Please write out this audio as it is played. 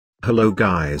Hello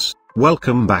guys,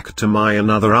 welcome back to my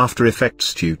another After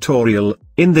Effects tutorial.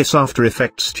 In this After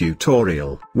Effects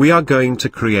tutorial, we are going to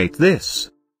create this.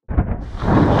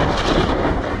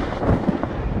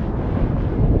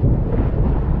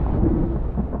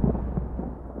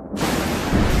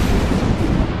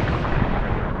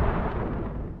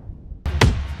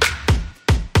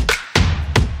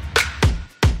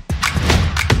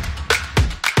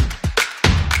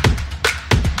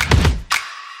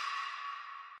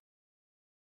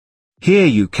 Here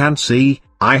you can see,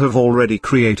 I have already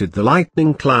created the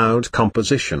lightning cloud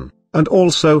composition, and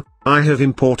also, I have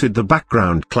imported the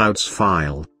background clouds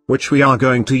file, which we are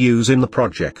going to use in the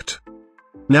project.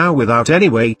 Now without any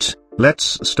wait,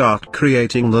 let's start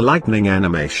creating the lightning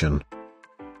animation.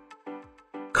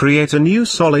 Create a new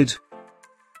solid.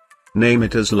 Name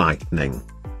it as lightning.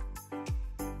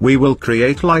 We will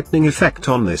create lightning effect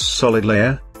on this solid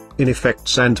layer. In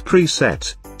Effects and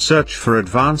Preset, search for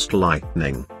Advanced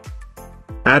Lightning.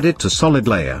 Add it to solid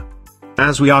layer.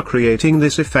 As we are creating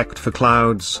this effect for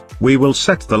clouds, we will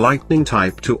set the lightning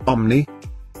type to Omni.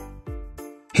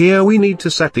 Here we need to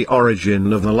set the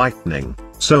origin of the lightning,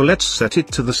 so let's set it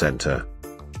to the center.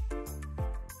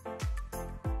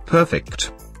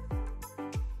 Perfect.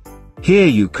 Here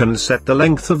you can set the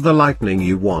length of the lightning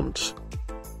you want.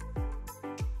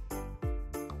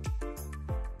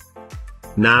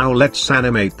 Now let's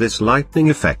animate this lightning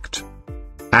effect.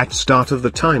 At start of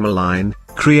the timeline,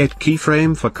 create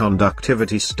keyframe for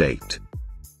conductivity state.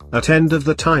 At end of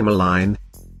the timeline,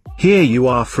 here you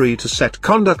are free to set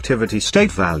conductivity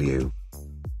state value.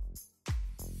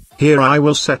 Here I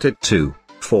will set it to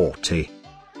 40.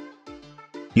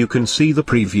 You can see the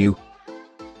preview.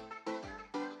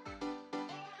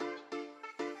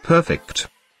 Perfect.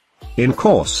 In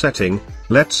core setting,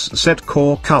 let's set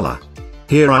core color.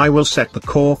 Here I will set the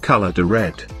core color to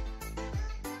red.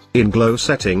 In glow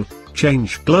setting,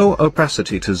 change glow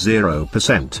opacity to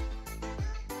 0%.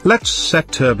 Let's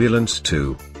set turbulence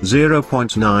to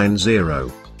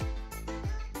 0.90.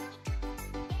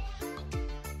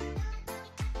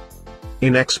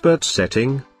 In expert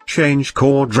setting, change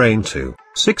core drain to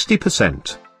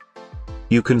 60%.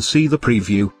 You can see the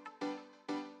preview.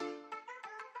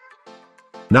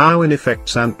 Now in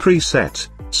Effects and Preset,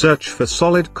 search for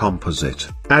Solid Composite,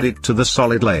 add it to the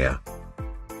solid layer.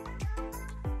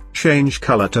 Change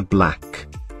color to black.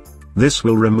 This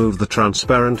will remove the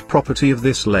transparent property of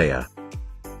this layer.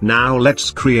 Now let's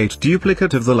create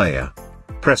duplicate of the layer.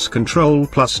 Press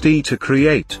Ctrl+D to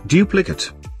create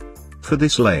duplicate. For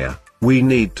this layer, we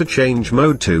need to change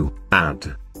mode to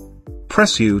Add.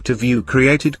 Press U to view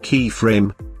created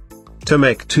keyframe. To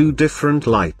make two different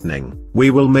lightning,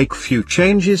 we will make few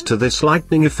changes to this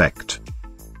lightning effect.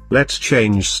 Let's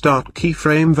change start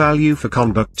keyframe value for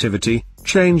conductivity,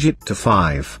 change it to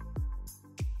 5.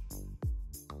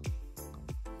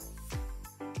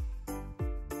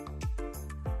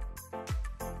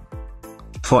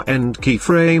 For end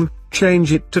keyframe,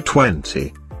 change it to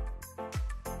 20.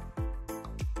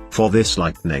 For this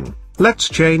lightning, let's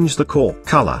change the core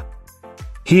color.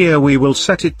 Here we will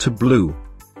set it to blue.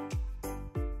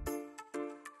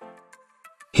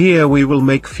 Here we will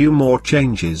make few more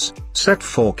changes, set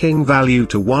forking value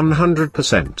to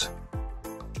 100%.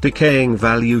 Decaying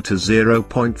value to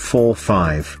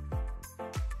 0.45.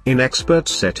 In expert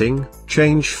setting,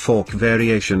 change fork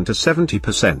variation to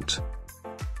 70%.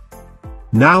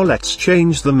 Now let's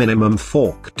change the minimum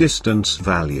fork distance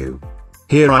value.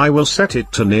 Here I will set it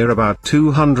to near about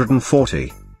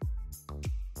 240.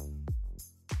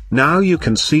 Now you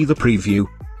can see the preview.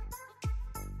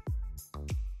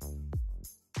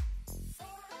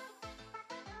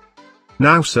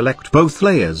 Now select both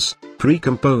layers,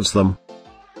 pre-compose them.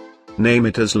 Name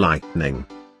it as lightning.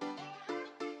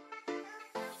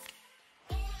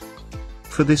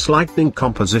 For this lightning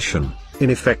composition, in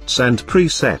Effects and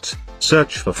Preset,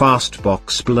 search for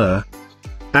Fastbox Blur.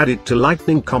 Add it to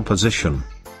lightning composition.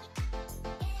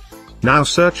 Now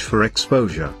search for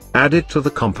exposure, add it to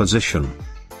the composition.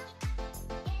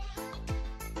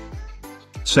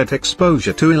 Set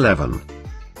exposure to 11.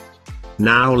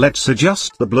 Now let's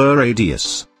adjust the blur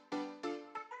radius.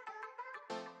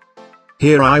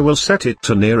 Here I will set it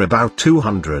to near about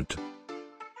 200.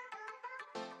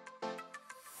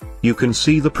 You can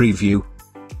see the preview.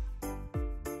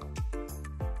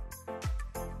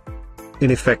 In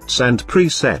Effects and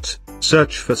Preset,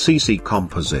 search for CC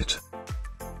Composite.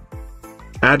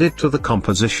 Add it to the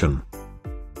composition.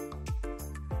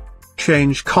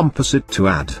 Change Composite to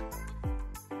Add.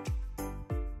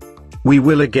 We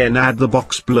will again add the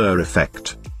box blur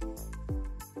effect.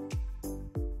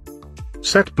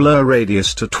 Set blur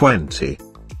radius to 20.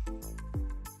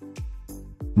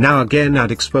 Now again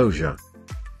add exposure.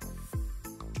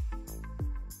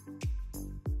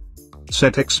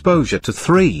 Set exposure to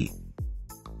 3.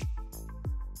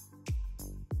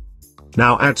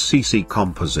 Now add CC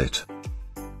composite.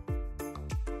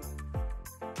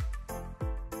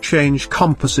 Change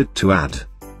composite to add.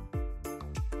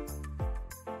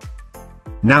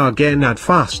 Now again add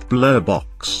fast blur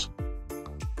box.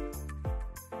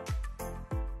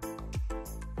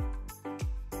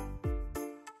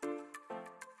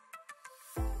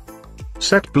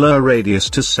 Set blur radius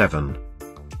to 7.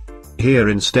 Here,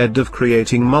 instead of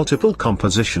creating multiple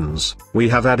compositions, we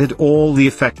have added all the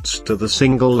effects to the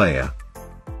single layer.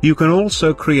 You can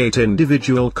also create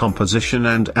individual composition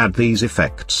and add these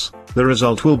effects, the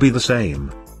result will be the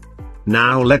same.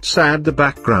 Now let's add the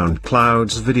background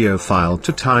clouds video file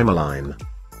to timeline.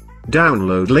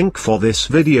 Download link for this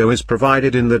video is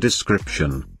provided in the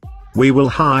description. We will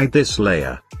hide this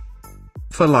layer.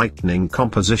 For lightning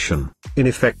composition, in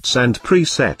effects and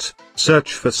preset,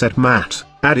 search for set matte,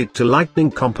 add it to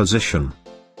lightning composition.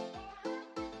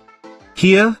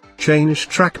 Here, change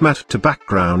track matte to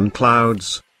background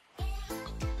clouds.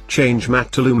 Change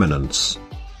matte to luminance.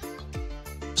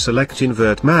 Select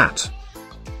invert matte.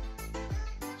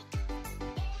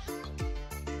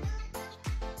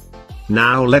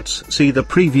 Now let's see the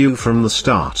preview from the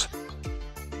start.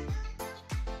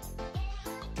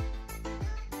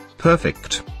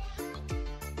 Perfect.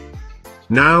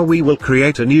 Now we will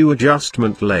create a new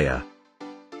adjustment layer.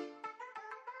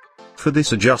 For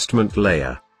this adjustment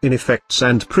layer, in effects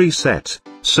and preset,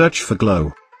 search for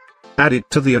glow. Add it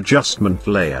to the adjustment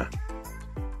layer.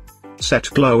 Set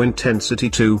glow intensity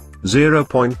to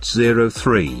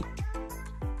 0.03.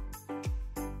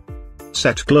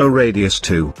 Set glow radius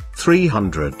to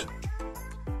 300.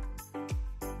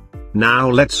 Now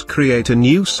let's create a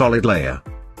new solid layer.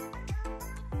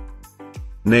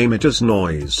 Name it as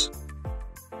noise.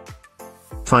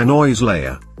 For noise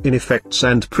layer, in effects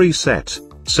and preset,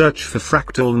 search for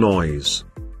fractal noise.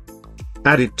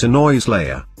 Add it to noise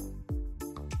layer.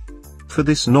 For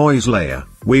this noise layer,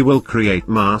 we will create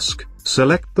mask,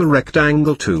 select the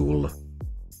rectangle tool.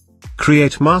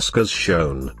 Create mask as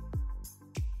shown.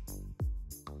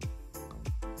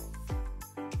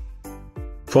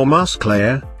 For mask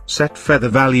layer, set feather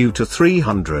value to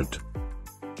 300.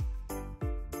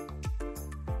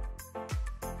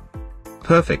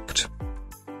 Perfect.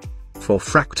 For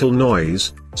fractal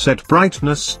noise, set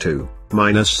brightness to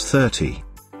 -30.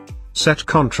 Set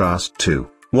contrast to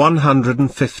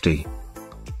 150.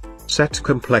 Set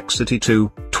complexity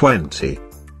to 20.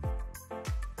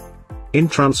 In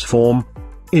transform,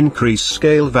 increase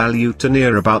scale value to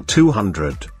near about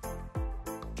 200.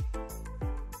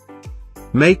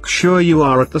 Make sure you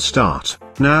are at the start.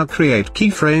 Now create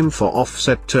keyframe for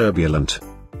offset turbulent.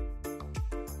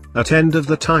 At end of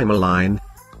the timeline,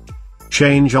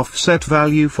 change offset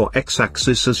value for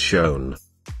x-axis as shown.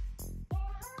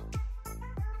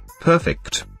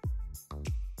 Perfect.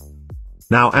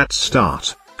 Now at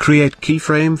start, create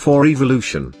keyframe for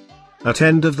evolution. At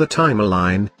end of the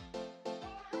timeline,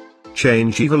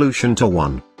 change evolution to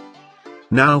 1.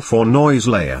 Now for noise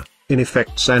layer, in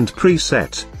effects and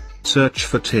preset, search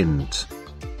for tint.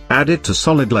 Add it to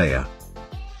solid layer.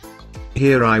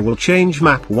 Here I will change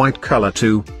map white color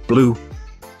to blue.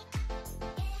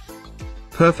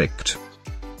 Perfect.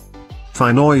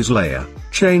 For noise layer,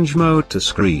 change mode to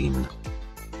screen.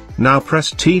 Now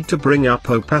press T to bring up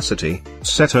opacity,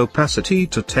 set opacity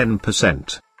to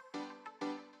 10%.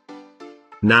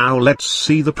 Now let's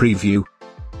see the preview.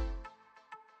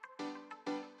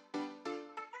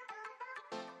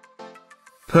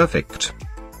 Perfect.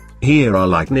 Here our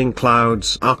lightning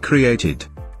clouds are created.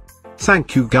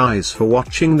 Thank you guys for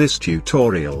watching this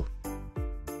tutorial.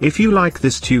 If you like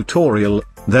this tutorial,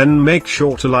 then make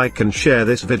sure to like and share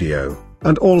this video,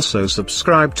 and also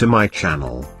subscribe to my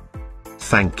channel.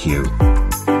 Thank you.